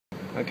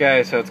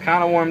Okay, so it's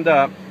kind of warmed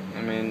up.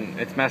 I mean,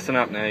 it's messing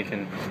up now, you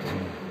can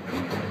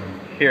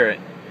hear it.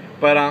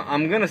 But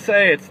I'm gonna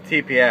say it's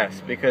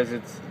TPS because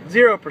it's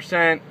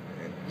 0%,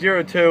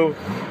 0.2,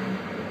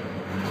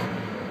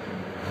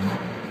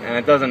 and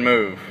it doesn't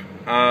move.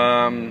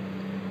 I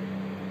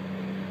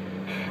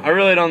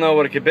really don't know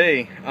what it could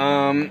be.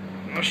 I'll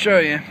show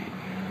you.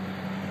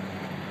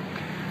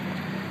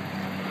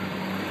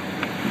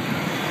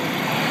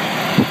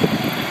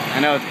 I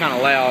know it's kind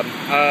of loud.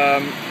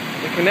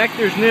 The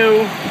connector's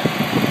new.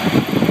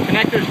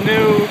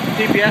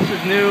 TPS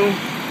is new.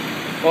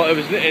 Well,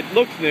 it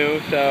looks new,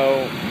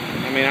 so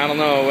I mean, I don't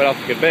know what else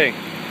it could be.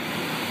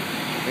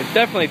 It's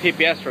definitely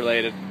TPS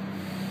related.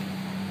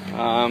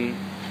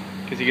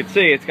 Because you can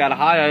see it's got a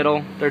high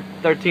idle,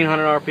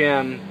 1300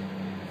 RPM,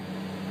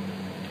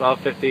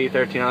 1250,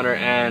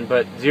 1300,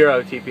 but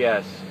 0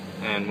 TPS.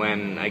 And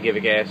when I give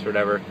it gas or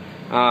whatever,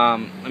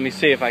 let me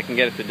see if I can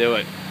get it to do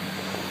it.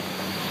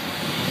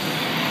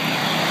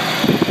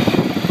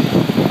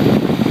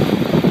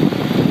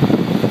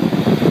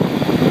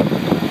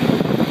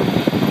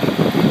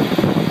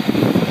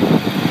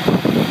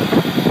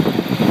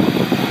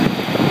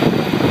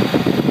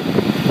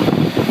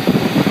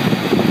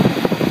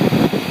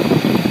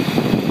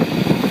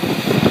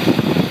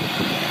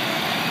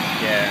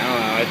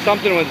 It's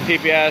something with the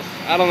TPS.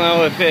 I don't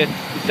know if it's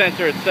the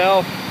sensor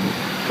itself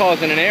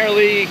causing an air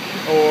leak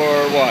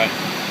or what.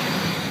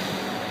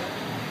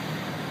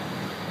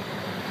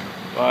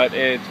 But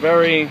it's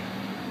very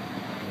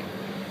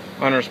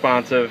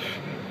unresponsive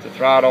to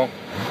throttle.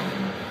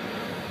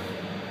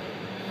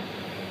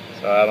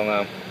 So I don't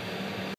know.